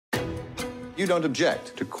You don't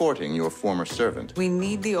object to courting your former servant. We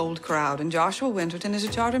need the old crowd, and Joshua Winterton is a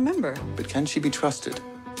charter member. But can she be trusted?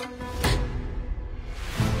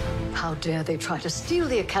 How dare they try to steal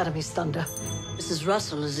the Academy's thunder? Mrs.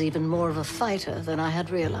 Russell is even more of a fighter than I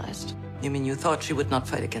had realized. You mean you thought she would not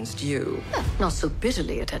fight against you? Not so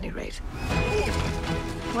bitterly, at any rate.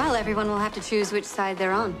 Well, everyone will have to choose which side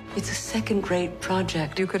they're on. It's a second-rate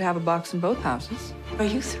project. You could have a box in both houses. Are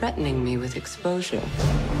you threatening me with exposure?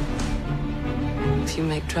 If you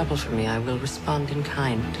make trouble for me, I will respond in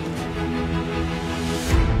kind.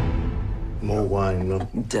 More wine, though.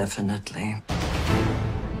 Definitely.